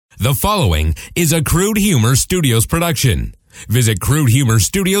The following is a Crude Humor Studios production. Visit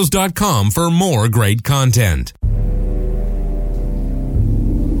crudehumorstudios.com for more great content.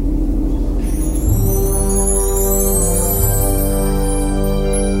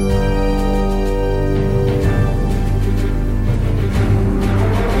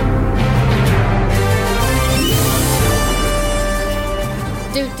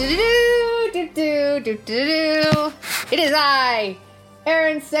 It is I,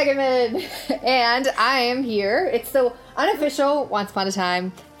 Aaron Stegeman, and I am here. It's the unofficial Once Upon a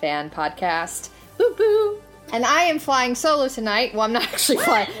Time fan podcast. Boo boo. And I am flying solo tonight. Well, I'm not actually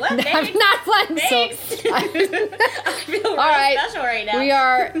flying. What? I'm not flying solo. I feel really All right. special right now. We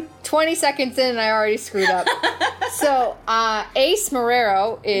are 20 seconds in and I already screwed up. So, Ace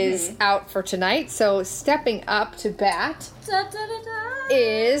Marrero is out for tonight. So, stepping up to bat Da, da, da, da.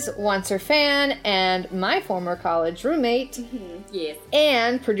 is Once Her Fan and my former college roommate Yes.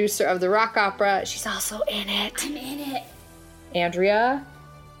 and producer of the rock opera. She's also in it. I'm in it. Andrea.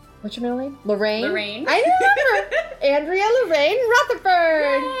 What's your middle name? Lorraine? Lorraine. I remember. Andrea Lorraine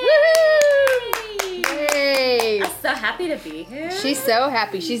Rutherford. Woo! Yay! I'm so happy to be here. She's so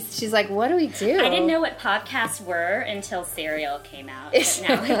happy. She's like, what do we do? I didn't know what podcasts were until Serial came out. But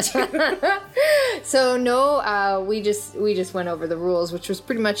now I do. So no, we just went over the rules, which was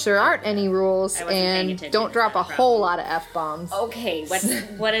pretty much there aren't any rules, I wasn't paying and attention don't to drop that a whole lot of f-bombs. Okay,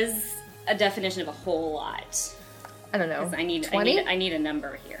 what is a definition of a whole lot? I don't know. 'Cause I need 20? I need a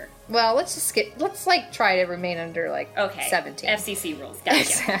number here. Well, let's just let's try to remain under Okay. 17. FCC rules. Gotcha.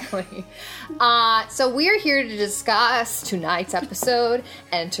 Exactly. So we're here to discuss tonight's episode,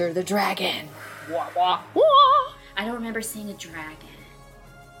 Enter the Dragon. Wah, wah. Wah! I don't remember seeing a dragon.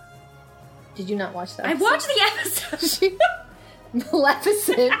 Did you not watch that I episode? watched the episode.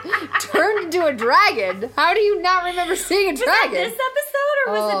 Maleficent turned into a dragon. How do you not remember seeing a Was that dragon? this episode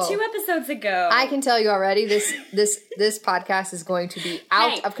or was Oh. it 2 episodes ago? I can tell you already, this podcast is going to be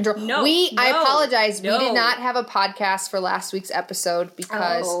out Hey, of control. no, I apologize. no. We did not have a podcast for last week's episode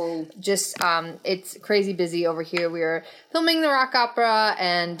because it's crazy busy over here. We were filming the rock opera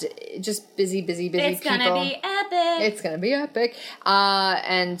and just busy it's people. gonna be epic. It's going to be epic.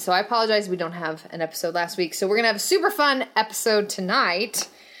 And so I apologize we don't have an episode last week. So we're going to have a super fun episode tonight.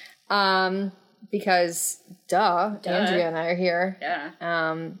 Because, Andrea and I are here. Yeah.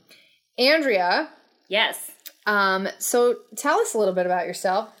 Andrea, Yes. so tell us a little bit about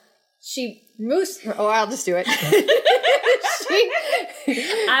yourself. I'll just do it.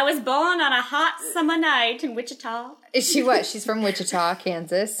 I was born on a hot summer night in Wichita. She's from Wichita,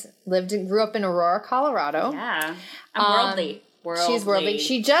 Kansas. Grew up in Aurora, Colorado. Yeah. I'm worldly. She's worldly.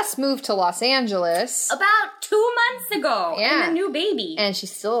 She just moved to Los Angeles. About 2 months ago. Yeah. I'm a new baby. And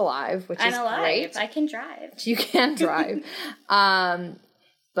she's still alive, which I'm is alive. great. I can drive. You can drive.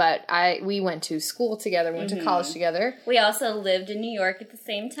 But we went to school together, went to college together. We also lived in New York at the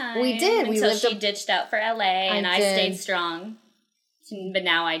same time. We did. We Until lived she ditched out for LA, and I did. stayed strong. But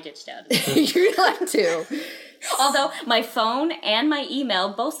now I ditched out. You're allowed to. Although my phone and my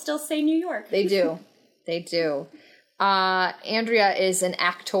email both still say New York. They do. They do. Andrea is an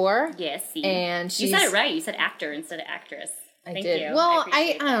actor. Yes. See? And you she's... said it right. You said actor instead of actress. Thank did. you. Well, I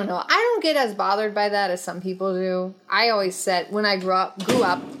appreciate that. don't know. I don't get as bothered by that as some people do. I always said, when I grew up,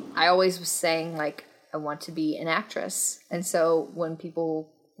 I always was saying, like, I want to be an actress. And so when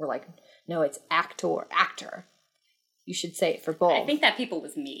people were like, no, it's actor, you should say it for both. I think that people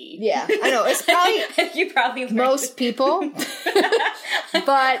was me. Yeah, I know. It's probably you probably were. most people. But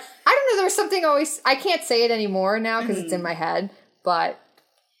I don't know. There was something always... I can't say it anymore now because it's in my head. But,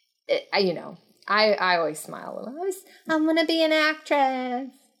 I always smile a little. I'm going to be an actress.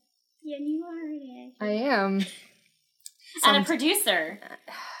 Yeah, you are. I am. And a producer.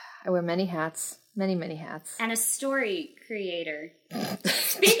 I wear many hats. Many hats. And a story creator.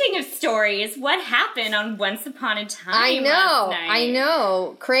 Speaking of stories, what happened on Once Upon a Time last night? I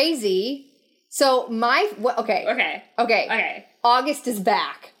know. Crazy. So Okay. August is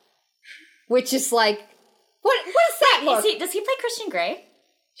back. Which is like, what is that book? Does he play Christian Grey?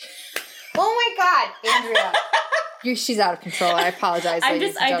 Oh my God, Andrea. She's out of control. I apologize.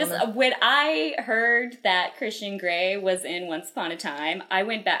 When I heard that Christian Grey was in Once Upon a Time, I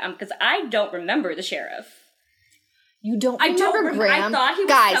went back, because I don't remember the sheriff. You don't I remember don't remember. Graham? I thought he was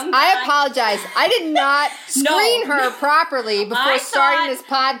Guys, some I guy. apologize. I did not screen her properly before I starting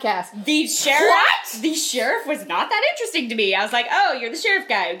thought this podcast. The sheriff? The sheriff was not that interesting to me. I was like, oh, you're the sheriff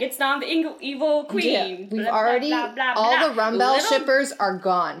guy who gets on the evil queen. Yeah, we've Blah, already, blah, blah, blah, all blah. the Rumbell Little- shippers are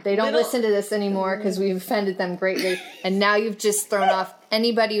gone. They don't listen to this anymore because we've offended them greatly. And now you've just thrown off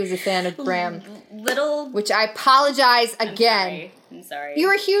anybody who's a fan of Graham. Little... Which I apologize again. I'm sorry.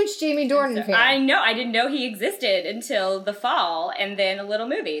 You're a huge Jamie Dornan fan. I know. I didn't know he existed until The Fall and then a little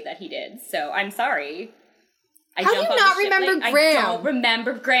movie that he did. So I'm sorry. How do you not remember Graham? I don't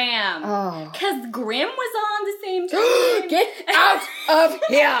remember Graham. Oh. Because Grimm was on the same time. Get out of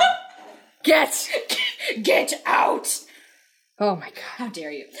here! Get out! Oh my god. How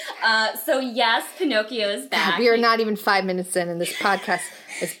dare you? So yes, Pinocchio is back. God, we are not even 5 minutes in, and this podcast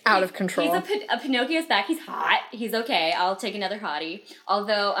is out of control. Pinocchio's back. He's hot. He's okay. I'll take another hottie.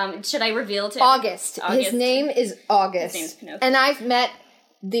 Although, should I reveal to August. His name is August. His name's Pinocchio. And I've met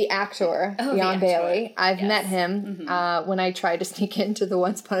the actor, Jan Bailey. I've Yes. met him when I tried to sneak into the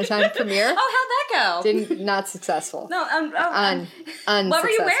Once Upon a Time premiere. Oh, how'd that go? Not successful. No, Unsuccessful. what were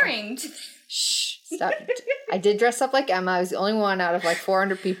you wearing? Shh. Stop. I did dress up like Emma. I was the only one out of like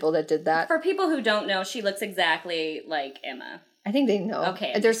 400 people that did that. For people who don't know, she looks exactly like Emma. I think they know.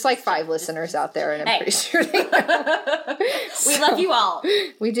 Okay. There's like 5 listeners out there, and I'm pretty sure they know. We love you all.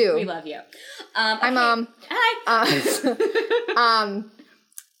 We do. We love you. Hi, Mom. Hi.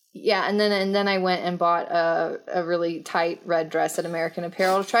 Yeah, and then I went and bought a really tight red dress at American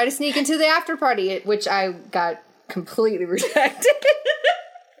Apparel to try to sneak into the after party, which I got completely rejected.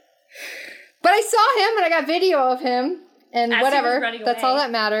 But I saw him, and I got video of him, and As whatever. he was running That's away. all that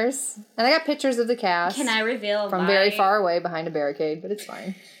matters. And I got pictures of the cast. Can I reveal from very far away behind a barricade, but it's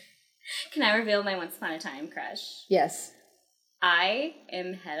fine. Can I reveal my Once Upon a Time crush? Yes. I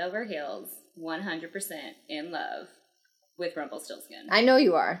am head over heels, 100% in love with Rumpelstiltskin. I know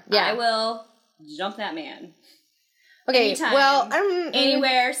you are. Yeah. I will jump that man. Okay, Anytime, well,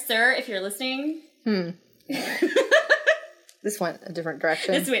 anywhere, sir, if you're listening. This went a different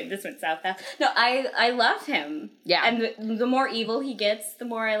direction. This went south. No, I love him. Yeah. And the more evil he gets, the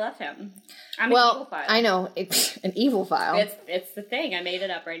more I love him. I'm an evil file. I know. It's an evil file. It's the thing. I made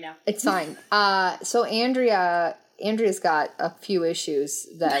it up right now. It's fine. So Andrea's got a few issues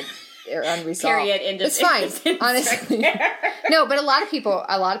that are unresolved. Period. End of it's fine, honestly. No, but a lot of people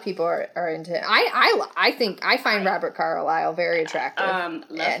are into it. I think I find Robert Carlyle very attractive.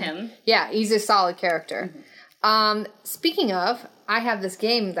 Love him. Yeah, he's a solid character. Speaking of, I have this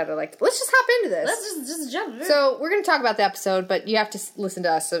game that I like. Let's just hop into this. Let's just jump in. So we're going to talk about the episode, but you have to listen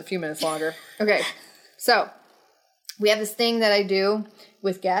to us a few minutes longer. Okay. So we have this thing that I do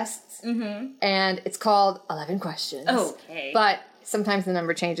with guests, and it's called 11 Questions. Okay. But sometimes the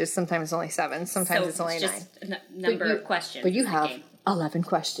number changes. Sometimes it's only 7. Sometimes it's only 9. Just number of questions. But you have 11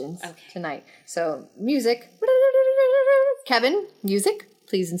 questions Okay. tonight. So music. Kevin, music.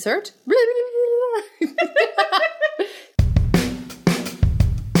 Please insert.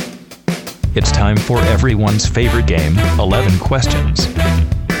 It's time for everyone's favorite game, 11 Questions.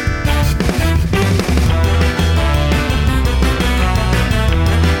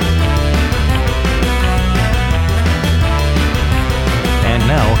 And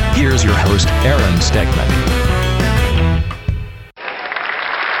now, here's your host, Aaron Stegman.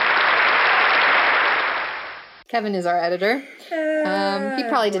 Kevin is our editor. He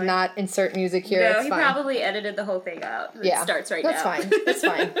probably did not insert music here. No, it's he fine. probably edited the whole thing out. It starts right That's now. fine. That's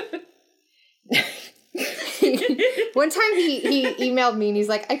fine. One time he emailed me and he's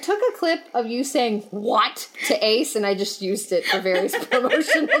like, I took a clip of you saying "what" to Ace and I just used it for various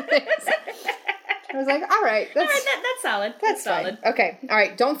promotional things. I was like, all right, that's that's solid. That's solid. fine. Okay, all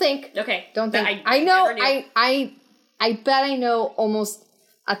right. Don't think. Okay, Don't think. I I know. never knew. I bet I know almost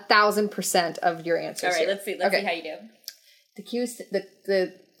 1,000% of your answers. All right, here. let's see. Let's see how you do. The cues.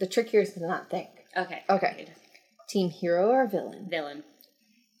 The trick here is to not think. Okay. Okay. Team hero or villain? Villain.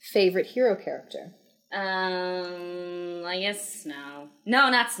 Favorite hero character? I guess Snow. No,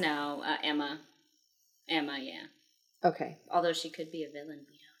 not Snow. Emma. Emma, yeah. Okay. Although she could be a villain.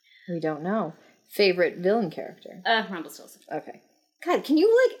 We don't know. Favorite villain character? Rumpelstiltskin. Okay. God, can you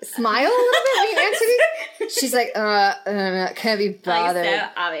like smile a little bit when you answer these? She's like, can't be bothered. Like, so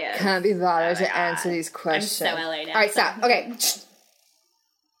obvious. Can't be bothered Oh my to answer God. these questions. I'm so LA now. All right, stop. Okay.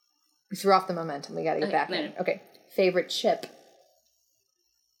 We threw off the momentum. We got to get back in. Okay. Favorite ship?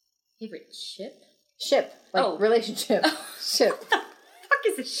 Favorite ship? Ship. Like relationship. Ship. What the fuck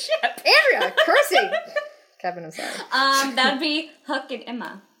is a ship? Andrea, cursing. Kevin, I'm sorry. That'd be Hook and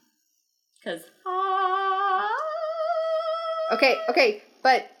Emma. Because Okay,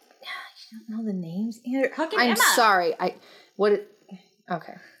 but you don't know the names, Andrea. Hook and I'm Emma. sorry. Okay,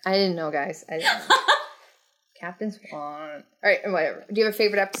 I didn't know, guys. I didn't know. Captain Swan. All right, whatever. Do you have a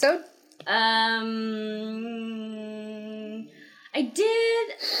favorite episode? I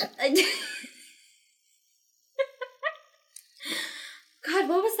did. God,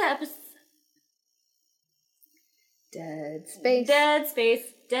 what was that episode? Dead Space. Dead Space.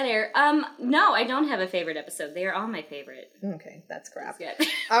 Dead air. No, I don't have a favorite episode. They are all my favorite. Okay, that's crap. That's good.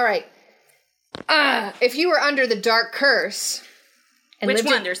 All right. If you were under the dark curse... And Which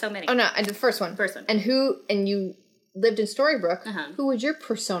one? In, There's so many. Oh, no, and the first one. First one. And you lived in Storybrooke, who would your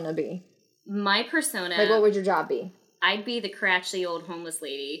persona be? My persona... Like, what would your job be? I'd be the crotchety old homeless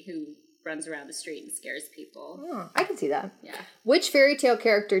lady who runs around the street and scares people. Oh, I can see that. Yeah. Which fairy tale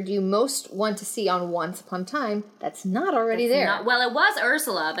character do you most want to see on Once Upon a Time that's not already there? Well, it was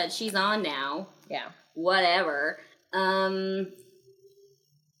Ursula, but she's on now. Yeah. Whatever. I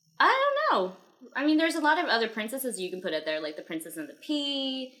don't know. I mean, there's a lot of other princesses you can put out there, like the Princess and the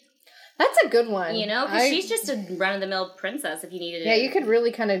Pea. That's a good one. You know, because she's just a run-of-the-mill princess if you needed to... Yeah, you could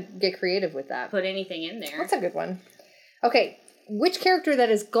really kind of get creative with that. Put anything in there. That's a good one. Okay, which character that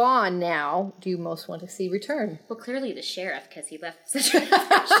is gone now do you most want to see return? Well, clearly the sheriff, because he left such an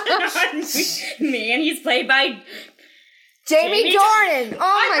impression on me, and he's played by... Jamie Dornan! Oh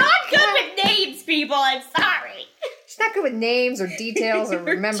I'm my not God. good with names, people. I'm sorry. She's not good with names or details or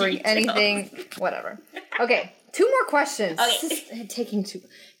remembering anything. Whatever. Okay, 2 more questions. Okay. This is taking too...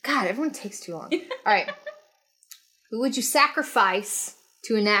 God, everyone takes too long. All right. Who would you sacrifice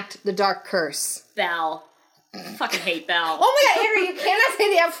to enact the dark curse? Belle. Fucking hate Belle. Oh my God, Avery, you cannot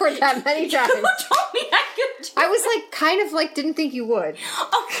say the F word that many times. Who told me I could do I was like, kind of like, didn't think you would.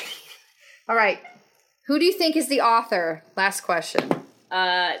 Okay. All right. Who do you think is the author? Last question.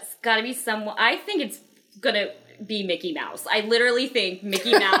 It's gotta be someone... I think it's gonna be Mickey Mouse. I literally think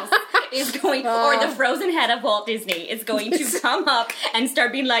Mickey Mouse is going... or the frozen head of Walt Disney is going to come up and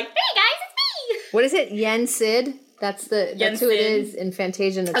start being like, hey guys, it's me! What is it? Yen Sid? That's who it is in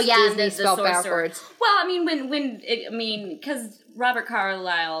Fantasia. And it's Disney the spelled sorcerer. backwards. Well, I mean, because Robert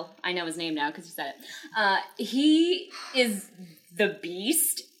Carlyle, I know his name now because you said it, he is the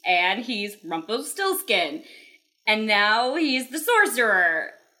Beast and he's Rumpelstiltskin. And now he's the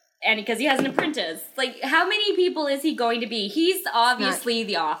sorcerer. And because he has an apprentice. Like, how many people is he going to be? He's obviously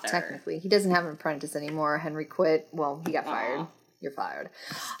the author. Technically. He doesn't have an apprentice anymore. Henry quit. Well, he got fired. You're fired.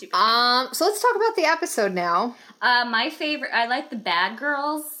 Stupid. So let's talk about the episode now. My favorite, I like the Bad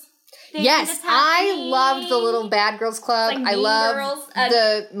Girls thing Yes, that's I happening. loved the little Bad Girls Club. Like I Mean loved Girls.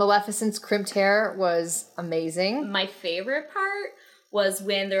 the Maleficent's crimped hair was amazing. My favorite part was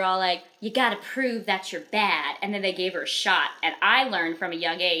when they're all like, you gotta prove that you're bad. And then they gave her a shot. And I learned from a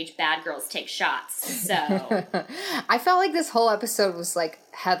young age, bad girls take shots. So I felt like this whole episode was like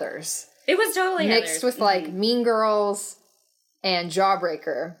Heathers. it was totally Mixed Heathers. with like Mean Girls and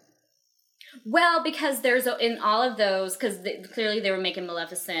Jawbreaker. Well, because there's in all of those, because clearly they were making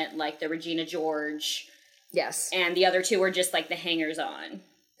Maleficent like the Regina George. Yes. And the other two were just like the hangers-on.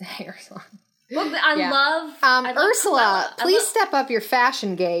 The hair's on. Well, I Yeah. love Ursula, Cruella. please step up your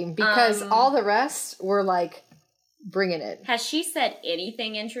fashion game because all the rest were like bringing it. Has she said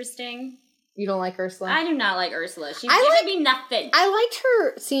anything interesting? You don't like Ursula? I do not like Ursula. She's I giving me nothing. I liked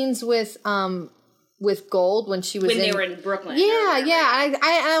her scenes with Gold when she was when they were in Brooklyn. Yeah,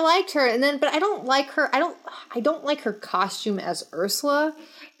 I liked her, and then but I don't like her. I don't like her costume as Ursula.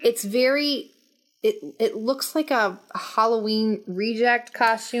 It's very. It looks like a Halloween reject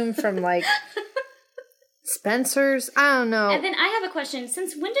costume from like Spencer's. I don't know. And then I have a question.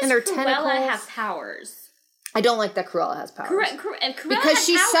 Since when does And her Cruella tentacles. have powers? I don't like that Cruella has powers. And Cruella Because has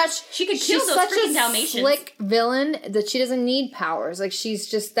she's powers. such She could kill she's those such freaking a Dalmatians. slick villain that she doesn't need powers. Like she's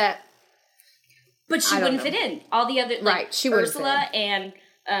just that. But she I don't wouldn't know. fit in. All the other Right, she wouldn't Ursula and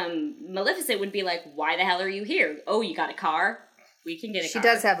Maleficent would be like, "Why the hell are you here? Oh, you got a car? We can get a She car."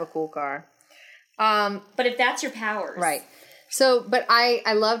 does have a cool car. But if that's your powers, Right. So, but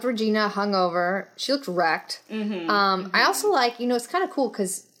I loved Regina hungover. She looked wrecked. I also like, it's kind of cool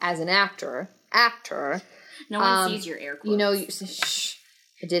because as an actor, No one sees your air quotes. shh,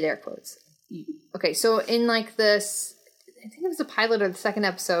 I did air quotes. Okay, so in like this, I think it was the pilot or the second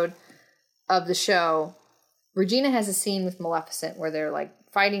episode of the show, Regina has a scene with Maleficent where they're like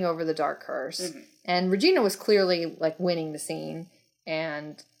fighting over the dark curse. And Regina was clearly like winning the scene.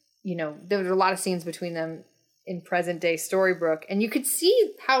 And, there were a lot of scenes between them in present day Storybrooke. And you could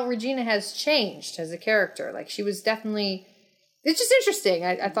see how Regina has changed as a character. Like she was definitely, it's just interesting.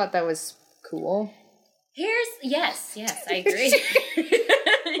 I thought that was cool. Yes, I agree.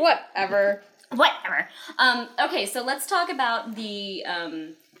 Whatever. Whatever. Okay, so let's talk about the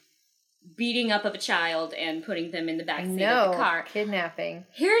beating up of a child and putting them in the backseat of the car. Kidnapping.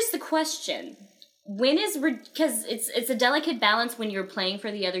 Here's the question: when is because it's a delicate balance when you're playing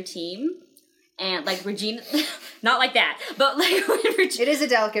for the other team, and like Regina, not like that, but like when Regina, It is a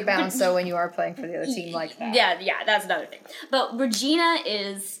delicate balance, though, when you are playing for the other team like that. yeah, that's another thing. But Regina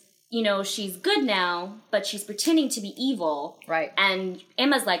is she's good now, but she's pretending to be evil. Right. And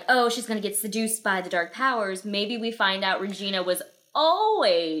Emma's like, oh, she's going to get seduced by the dark powers. Maybe we find out Regina was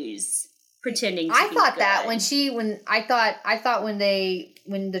always pretending to be good. I thought that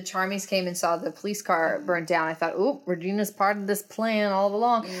when the Charmies came and saw the police car burnt down, I thought, "Ooh, Regina's part of this plan all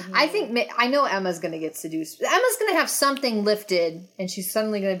along." Mm-hmm. I know Emma's going to get seduced. Emma's going to have something lifted, and she's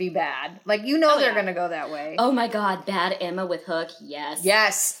suddenly going to be bad. Like they're going to go that way. Oh my God, bad Emma with Hook.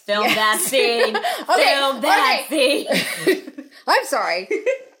 Yes. Film that scene. Film that scene. I'm sorry.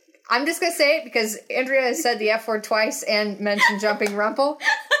 I'm just going to say it because Andrea has said the F word twice and mentioned jumping Rumple.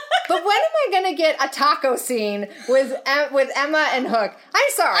 But when am I going to get a taco scene with Emma and Hook? I'm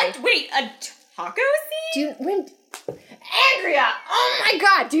sorry. Wait, a taco scene? Andrea, oh my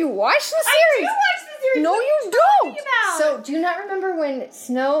God, do you watch the series? I do watch the series. No, what you don't. So, do you not remember when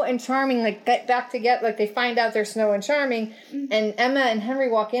Snow and Charming get back together? They find out they're Snow and Charming, and Emma and Henry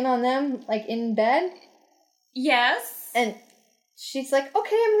walk in on them in bed. Yes. And she's like,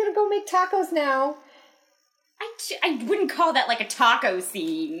 "Okay, I'm going to go make tacos now." I wouldn't call that a taco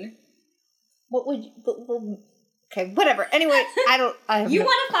scene. What would you... Okay, whatever. Anyway, You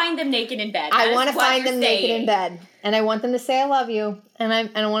want to find them naked in bed. I want to find them naked in bed. And I want them to say I love you. And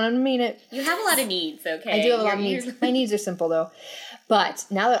I want them to mean it. You have a lot of needs, okay? I do have a lot of needs. My needs are simple, though. But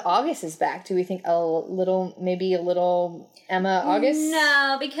now that August is back, do we think maybe a little Emma August?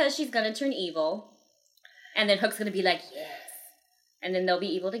 No, because she's going to turn evil. And then Hook's going to be like, yes. And then they'll be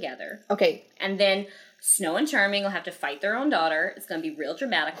evil together. Okay. And then Snow and Charming will have to fight their own daughter. It's going to be real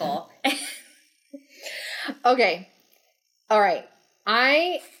dramatical. Okay. All right.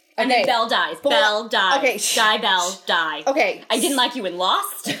 And then Belle dies. Belle dies. Okay. Die, Belle, die. Okay. I didn't like you in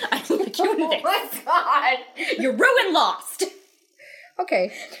Lost. I didn't like you in this. Oh my God. You ruined Lost.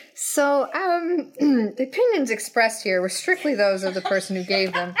 Okay. So, the opinions expressed here were strictly those of the person who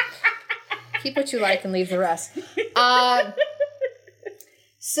gave them. Keep what you like and leave the rest.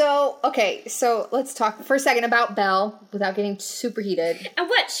 So let's talk for a second about Belle without getting super heated. And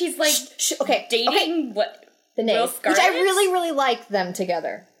what? She's dating what? The name. Will Scarlet? Which I really, really like them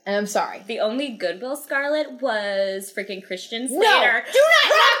together. And I'm sorry. The only good Will Scarlet was freaking Christian Slater. No! Do not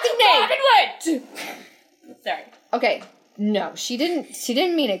knock the name! Robin Wood! Sorry. Okay. No, she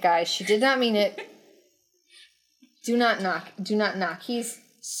didn't mean it, guys. She did not mean it. Do not knock. Do not knock. He's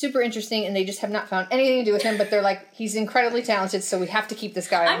super interesting, and they just have not found anything to do with him, but they're like, he's incredibly talented, so we have to keep this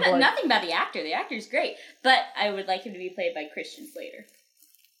guy on board. Nothing about the actor. The actor's great, but I would like him to be played by Christian Slater.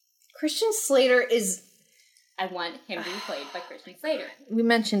 Christian Slater is... I want him to be played by Christian Slater. We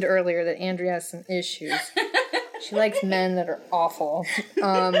mentioned earlier that Andrea has some issues. She likes men that are awful.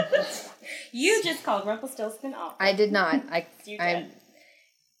 You just called Rumpelstiltskin awful. I did not.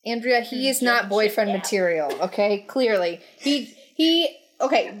 Andrea, he is not boyfriend material, okay? Clearly.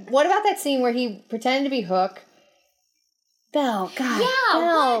 Okay, what about that scene where he pretended to be Hook? Belle, God. Yeah,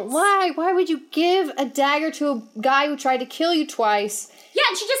 Belle, what? Why would you give a dagger to a guy who tried to kill you twice? Yeah,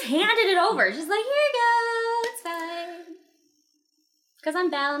 and she just handed it over. She's like, here you go, it's fine. Because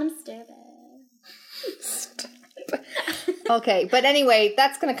I'm Belle and I'm stupid. Okay, but anyway,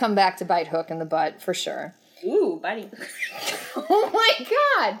 that's going to come back to bite Hook in the butt, for sure. Ooh, biting. Oh my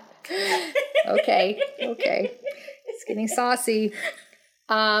God. Okay. It's getting saucy.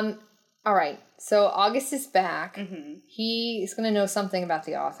 All right. So August is back. Mm-hmm. He is going to know something about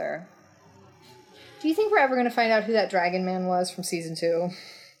the author. Do you think we're ever going to find out who that dragon man was from season 2?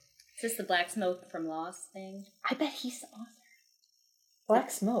 Is this the Black Smoke from Lost thing? I bet he's the author.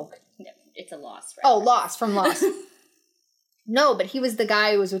 Black Smoke? No, it's a Lost. Oh, Lost, from Lost. No, but he was the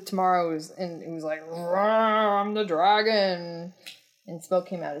guy who was with Tomorrow's, and it was like, I'm the dragon. And smoke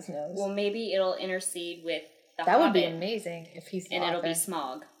came out his nose. Well, maybe it'll intercede with the That Hobbit, would be amazing if he's the and author. it'll be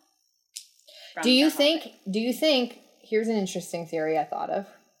Smaug. Do you think, here's an interesting theory I thought of.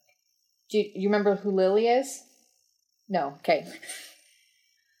 Do you remember who Lily is? No, okay.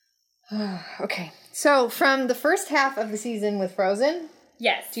 Okay, so from the first half of the season with Frozen...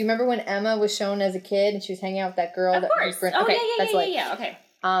 Yes. Do you remember when Emma was shown as a kid and she was hanging out with that girl? Of course. Yeah, okay.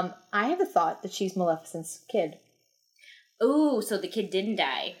 I have a thought that she's Maleficent's kid. Ooh, so the kid didn't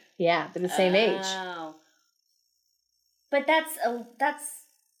die. Yeah, they're the same age. Oh. But that's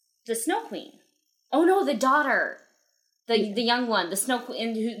the Snow Queen. Oh no, the daughter. The young one, the Snow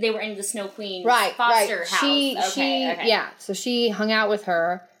Queen, they were in the Snow Queen's foster house. Okay. Yeah, so she hung out with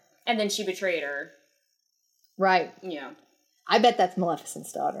her. And then she betrayed her. Right. Yeah. I bet that's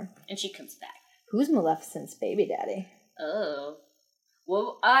Maleficent's daughter. And she comes back. Who's Maleficent's baby daddy? Oh.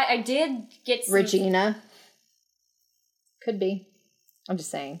 Well, I did get some... Regina. Could be. I'm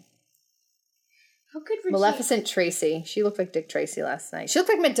just saying. How could Regina? Maleficent Tracy. She looked like Dick Tracy last night. She looked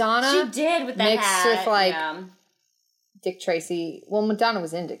like Madonna. She did with the mixed hat. with like yeah. Dick Tracy. Well, Madonna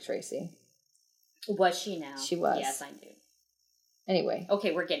was in Dick Tracy. Was she now? She was. Yes, I do. Anyway.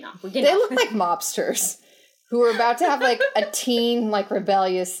 Okay, we're getting off. They look like mobsters who were about to have like a teen, like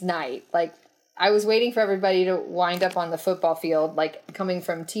rebellious night. Like I was waiting for everybody to wind up on the football field, like coming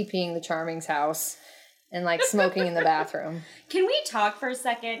from TPing the Charming's house and like smoking in the bathroom. Can we talk for a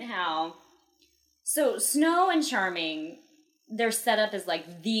second how... So Snow and Charming, they're set up as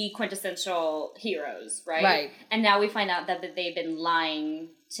like the quintessential heroes, right? Right. And now we find out that they've been lying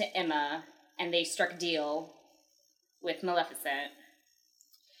to Emma and they struck a deal with Maleficent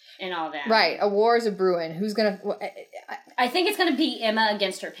and all that. Right. A war is a brewing. Who's going to... I think it's going to be Emma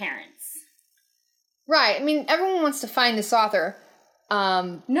against her parents. Right. I mean, everyone wants to find this author.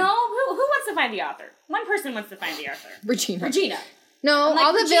 No, who wants to find the author? One person wants to find the author. Regina. I'm No, like,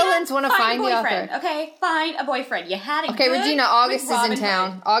 all the Regina, villains want to find a the boyfriend. author. Okay, find a boyfriend. You had it Okay, good Regina, August with is in Robin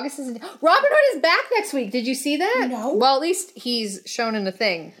town. Hood. August is in town. Robin Hood is back next week. Did you see that? No. Well, at least he's shown in the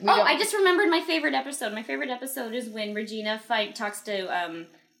thing. I just remembered my favorite episode. My favorite episode is when Regina talks to,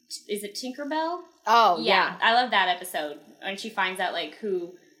 is it Tinkerbell? Oh, yeah. I love that episode. And she finds out, like,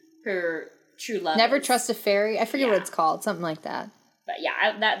 who her true love Never is. Trust a Fairy. I forget Yeah. what it's called. Something like that. But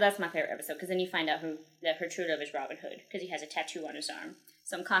yeah, that's my favorite episode, because then you find out that her true love is Robin Hood, because he has a tattoo on his arm.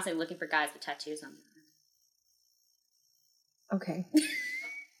 So I'm constantly looking for guys with tattoos on them. Okay.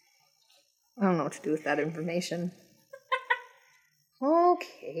 I don't know what to do with that information.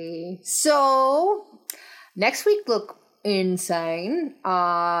 Okay. So, next week look insane.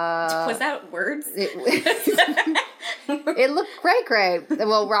 Was that words? It looked great.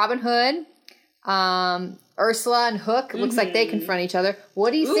 Well, Robin Hood, Ursula and Hook, looks like they confront each other.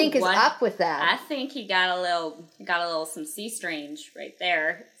 What do you think is up with that? I think he got a little some sea strange right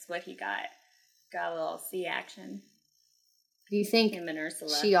there. That's what he got. Got a little sea action. Do you think Him and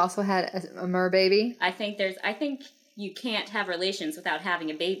Ursula. she also had a mer baby? I think you can't have relations without having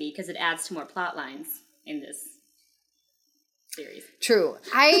a baby, because it adds to more plot lines in this series. True.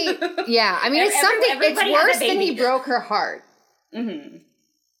 I mean, it's something. It's everybody has a worse than baby. he broke her heart. Mm-hmm.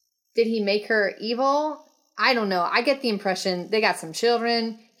 Did he make her evil? I don't know. I get the impression they got some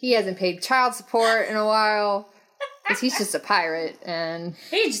children. He hasn't paid child support in a while because he's just a pirate, and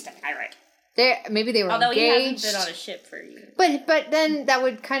He's just a pirate. maybe they were Although engaged. he hasn't been on a ship for years. But then that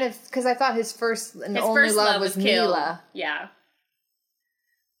would kind of, because I thought his first and only first love was killed. Mila. Yeah.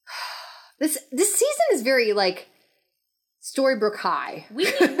 This season is very like Storybrooke High. We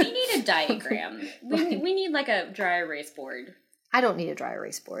need a diagram. We need like a dry erase board. I don't need a dry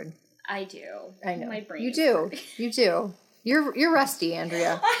erase board. I do. I know. My brain You is do. hurting. You do. You're rusty,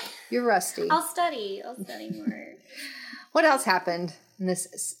 Andrea. You're rusty. I'll study more. What else happened in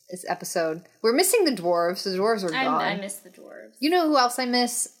this episode? We're missing the dwarves. The dwarves are gone. I miss the dwarves. You know who else I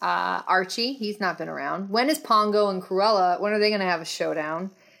miss? Archie. He's not been around. When is Pongo and Cruella? When are they going to have a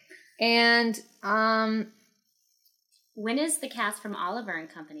showdown? And when is the cast from Oliver and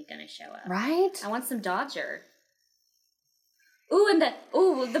Company going to show up? right? I want some Dodger. Ooh, and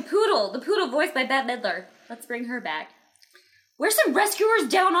the poodle voiced by Bette Midler. Let's bring her back. Where's some Rescuers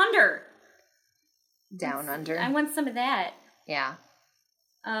Down Under? Down Under. I want some of that. Yeah.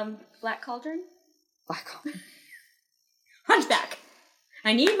 Black Cauldron? Black Hole. Hunchback.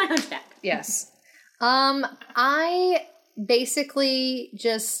 I need my hunchback. Yes. I basically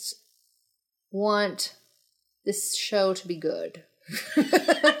just want this show to be good.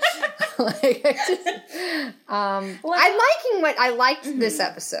 I liked this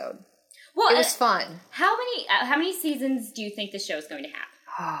episode. Well, It was fun. How many seasons do you think the show is going to have?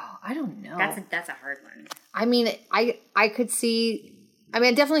 Oh, I don't know. That's a hard one. I mean, I could see. I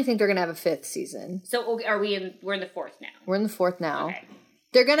mean, I definitely think they're going to have a fifth season. So we're in the fourth now. We're in the fourth now. Okay.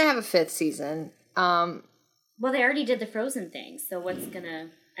 They're going to have a fifth season. Well, they already did the Frozen thing, so what's gonna?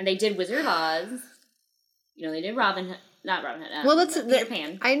 And they did Wizard of Oz. You know, they did Robin Hood, not Robin Hood. Well, that's Peter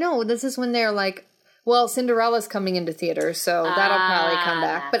Pan. I know this is when they're like, well, Cinderella's coming into theaters, so that'll probably come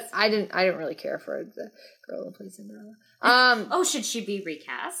back. But I didn't really care for the girl who played Cinderella. Should she be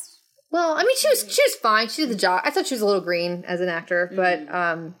recast? Well, I mean, she was fine. She did the job. I thought she was a little green as an actor, but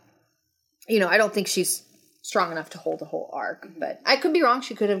I don't think she's strong enough to hold the whole arc. But I could be wrong.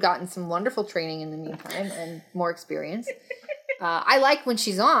 She could have gotten some wonderful training in the meantime and more experience. I like when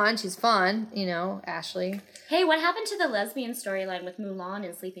she's on. She's fun, Ashley. Hey, what happened to the lesbian storyline with Mulan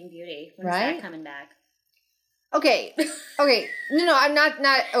and Sleeping Beauty? When is that coming back? Okay. No, I'm not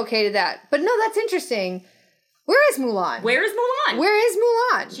okay to that. But no, that's interesting. Where is Mulan? Where is Mulan? Where is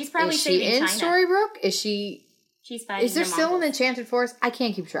Mulan? She's probably is she saving in China. Storybrooke? Is she? She's fighting. Is there the still an Mongols. Enchanted Forest? I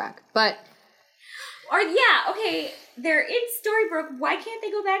can't keep track. But Okay, they're in Storybrooke. Why can't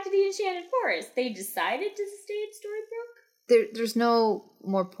they go back to the Enchanted Forest? They decided to stay in Storybrooke? There's no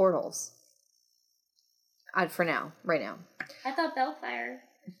more portals. For now, right now. I thought Bellfire.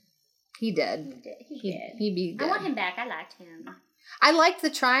 He did. He did. He'd be dead. I want him back. I liked him. I liked the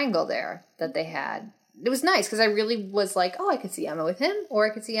triangle there that they had. It was nice because I really was like, oh, I could see Emma with him or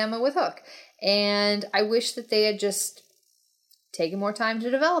I could see Emma with Hook. And I wish that they had just taken more time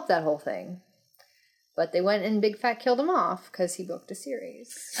to develop that whole thing. But they went and Big Fat killed him off because he booked a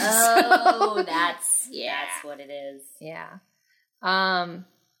series. Oh, that's what it is. Yeah.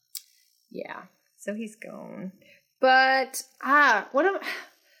 Yeah. So he's gone. But, I like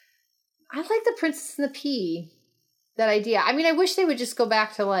the Princess and the Pea. That idea. I mean, I wish they would just go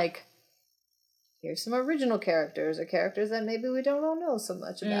back to, like, here's some original characters or characters that maybe we don't all know so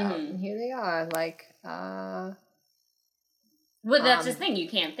much about. And here they are. Like, Well, that's the thing. You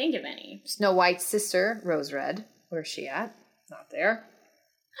can't think of any. Snow White's sister, Rose Red. Where's she at? Not there.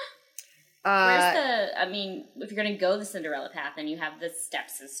 If you're going to go the Cinderella path, then you have the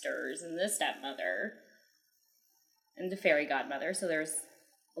stepsisters and the stepmother and the fairy godmother. So there's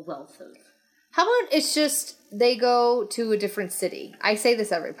a wealth of... How about it's just they go to a different city? I say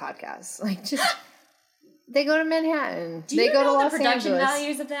this every podcast. Like, just they go to Manhattan. Do you go know to the Los production Angeles.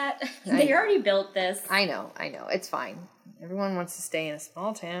 values of that? They already built this. I know. It's fine. Everyone wants to stay in a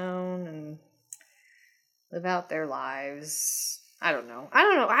small town and live out their lives. I don't know.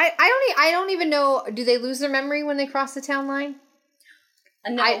 I don't even know. Do they lose their memory when they cross the town line?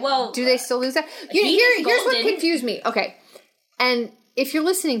 No. Do they still lose that? Here's what confused me. Okay, and if you're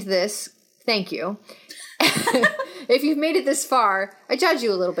listening to this, thank you. If you've made it this far, I judge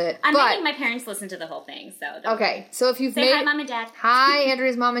you a little bit. I'm making my parents listen to the whole thing, so don't worry. So if you've Say hi, Mom and Dad. Hi,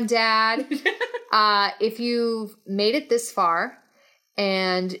 Andrea's mom and dad. If you've made it this far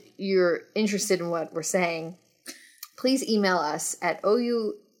and you're interested in what we're saying, please email us at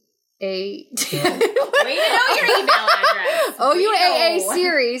OUA. Way to know your email address.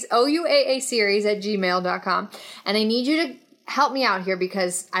 OUAA series at gmail.com. And I need you to help me out here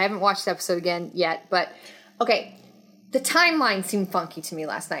because I haven't watched the episode again yet. But, okay, the timeline seemed funky to me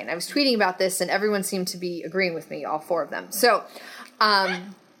last night. And I was tweeting about this and everyone seemed to be agreeing with me, all four of them. So,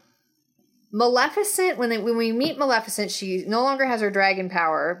 Maleficent, when we meet Maleficent, she no longer has her dragon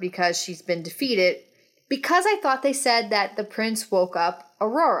power because she's been defeated. Because I thought they said that the prince woke up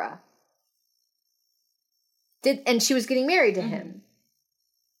Aurora. And she was getting married to him.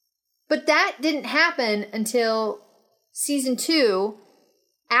 But that didn't happen until season 2,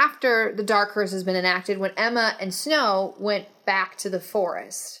 after the Dark Curse has been enacted, when Emma and Snow went back to the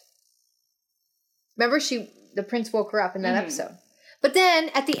forest. Remember, the prince woke her up in that episode. But then,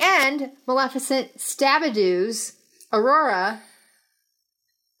 at the end, Maleficent stabadoos Aurora,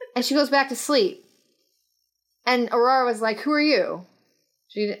 and she goes back to sleep. And Aurora was like, "Who are you?"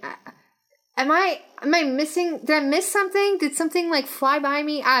 Am I missing? Did I miss something? Did something like fly by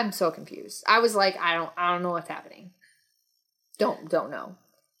me? I'm so confused. I was like, I don't know what's happening. Don't know.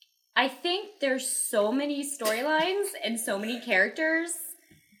 I think there's so many storylines and so many characters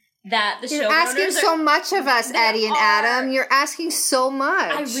that the showrunners You're asking so much of us, Eddie and Adam. You're asking so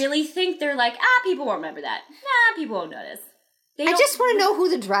much. I really think they're like, people won't remember that. People won't notice. I just want to know who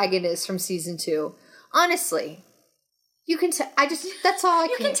the dragon is from season 2. Honestly, you can. That's all I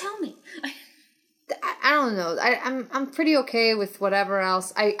can. You can tell me. I don't know. I'm pretty okay with whatever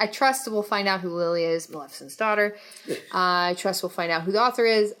else. I trust we'll find out who Lily is, Maleficent's daughter. I trust we'll find out who the author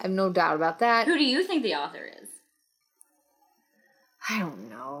is. I have no doubt about that. Who do you think the author is? I don't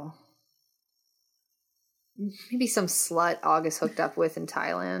know. Maybe some slut August hooked up with in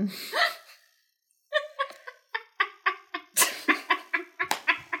Thailand.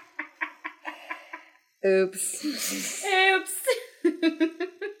 Oops.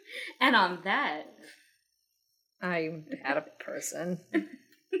 And on that, I'm a bad person.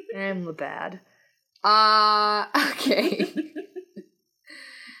 I'm bad. Okay.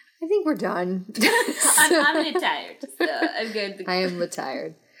 I think we're done. I'm a little tired. So I'm good. I am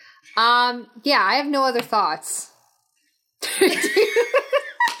tired. Yeah, I have no other thoughts. True words.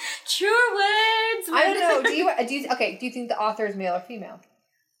 I don't know. Do you think the author is male or female?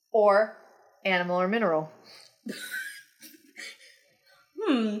 Or animal or mineral?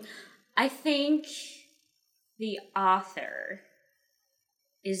 I think the author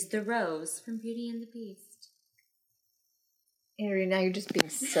is the Rose from Beauty and the Beast. Andrea, now you're just being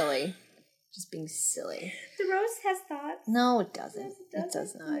silly. The Rose has thoughts. No, it doesn't. It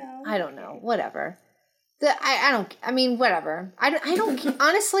does not. No. I don't know. Whatever. Whatever. I don't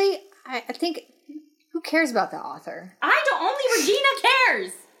honestly, I think, who cares about the author? Only Regina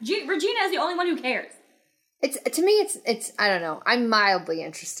cares. Regina is the only one who cares. It's to me, it's I don't know. I'm mildly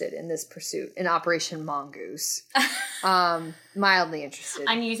interested in this pursuit in Operation Mongoose. Mildly interested.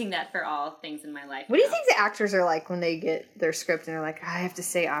 I'm using that for all things in my life. What do you think the actors are like when they get their script and they're like, I have to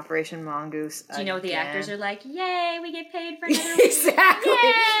say Operation Mongoose? Do you know what the actors are like? Yay, we get paid for another week. Exactly.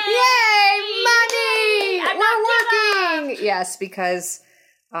 Yay, money! We're working. Yes, because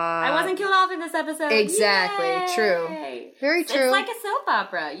I wasn't killed off in this episode. Exactly. Yay! True. Very true. It's like a soap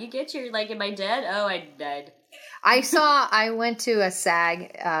opera. You get your, like, am I dead? Oh, I died. I went to a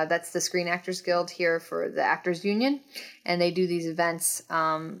SAG, that's the Screen Actors Guild here for the Actors Union, and they do these events,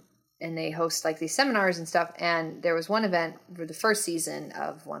 and they host like these seminars and stuff, and there was one event for the first season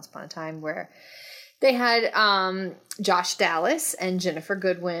of Once Upon a Time where they had Josh Dallas and Jennifer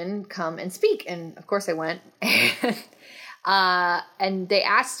Goodwin come and speak, and of course I went, and they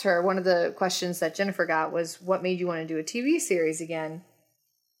asked her, one of the questions that Jennifer got was, what made you want to do a TV series again?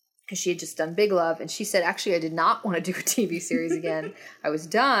 Because she had just done Big Love, and she said, actually, I did not want to do a TV series again. I was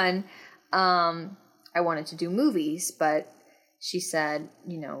done. I wanted to do movies, but she said,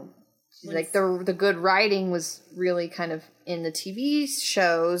 you know, she's like, the good writing was really kind of in the TV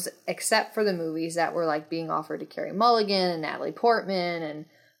shows, except for the movies that were like being offered to Carey Mulligan and Natalie Portman, and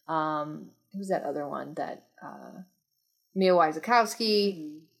who was that other one that Mia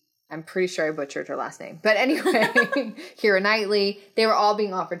Wasikowska. I'm pretty sure I butchered her last name. But anyway, Keira Knightley, they were all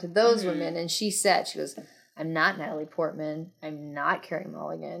being offered to those women. And she said, she goes, I'm not Natalie Portman. I'm not Carey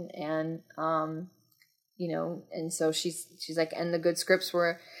Mulligan. And, you know, and so she's like, and the good scripts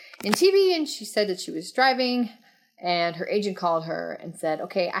were in TV. And she said that she was driving and her agent called her and said,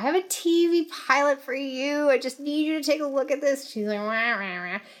 okay, I have a TV pilot for you. I just need you to take a look at this. She's like, wah, wah,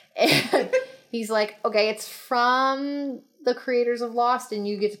 wah. And he's like, okay, it's from the creators of Lost, and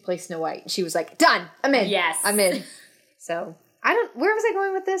you get to play Snow White. And she was like, done. I'm in. Yes. I'm in. So, where was I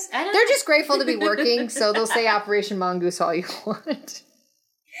going with this? I don't They're know. just grateful to be working, so they'll say Operation Mongoose all you want.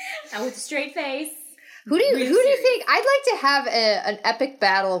 And with a straight face. Who do you think? I'd like to have an epic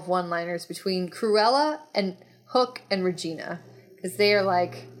battle of one-liners between Cruella and Hook and Regina. Because they are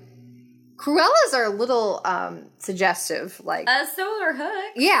like, Cruella's are a little suggestive. Like, So are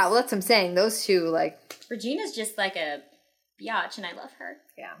Hook. yeah, well, that's what I'm saying. Those two, like, Regina's just like a biatch, and I love her.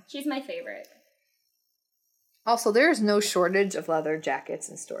 yeah. She's my favorite. Also, there's no shortage of leather jackets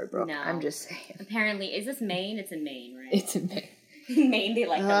in Storybrooke. No. I'm just saying. Apparently, is this Maine? It's in Maine, right? It's amazing. In Maine, they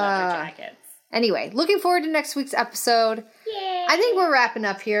like the leather jackets. Anyway, looking forward to next week's episode. Yay! I think we're wrapping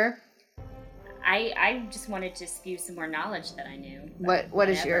up here. I just wanted to spew some more knowledge that I knew.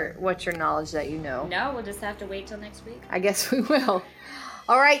 What's your knowledge that you know? No, we'll just have to wait till next week. I guess we will.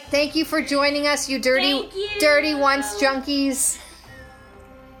 All right, thank you for joining us, you dirty once junkies.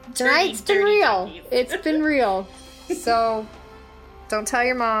 Tonight it's been dirty real. junkies. It's been real. So don't tell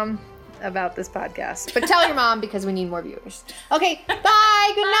your mom about this podcast, but tell your mom because we need more viewers. Okay,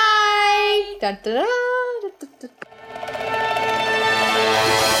 bye. Good night. Dun, dun, dun, dun, dun, dun.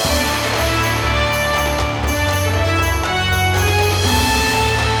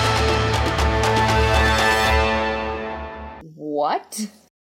 What?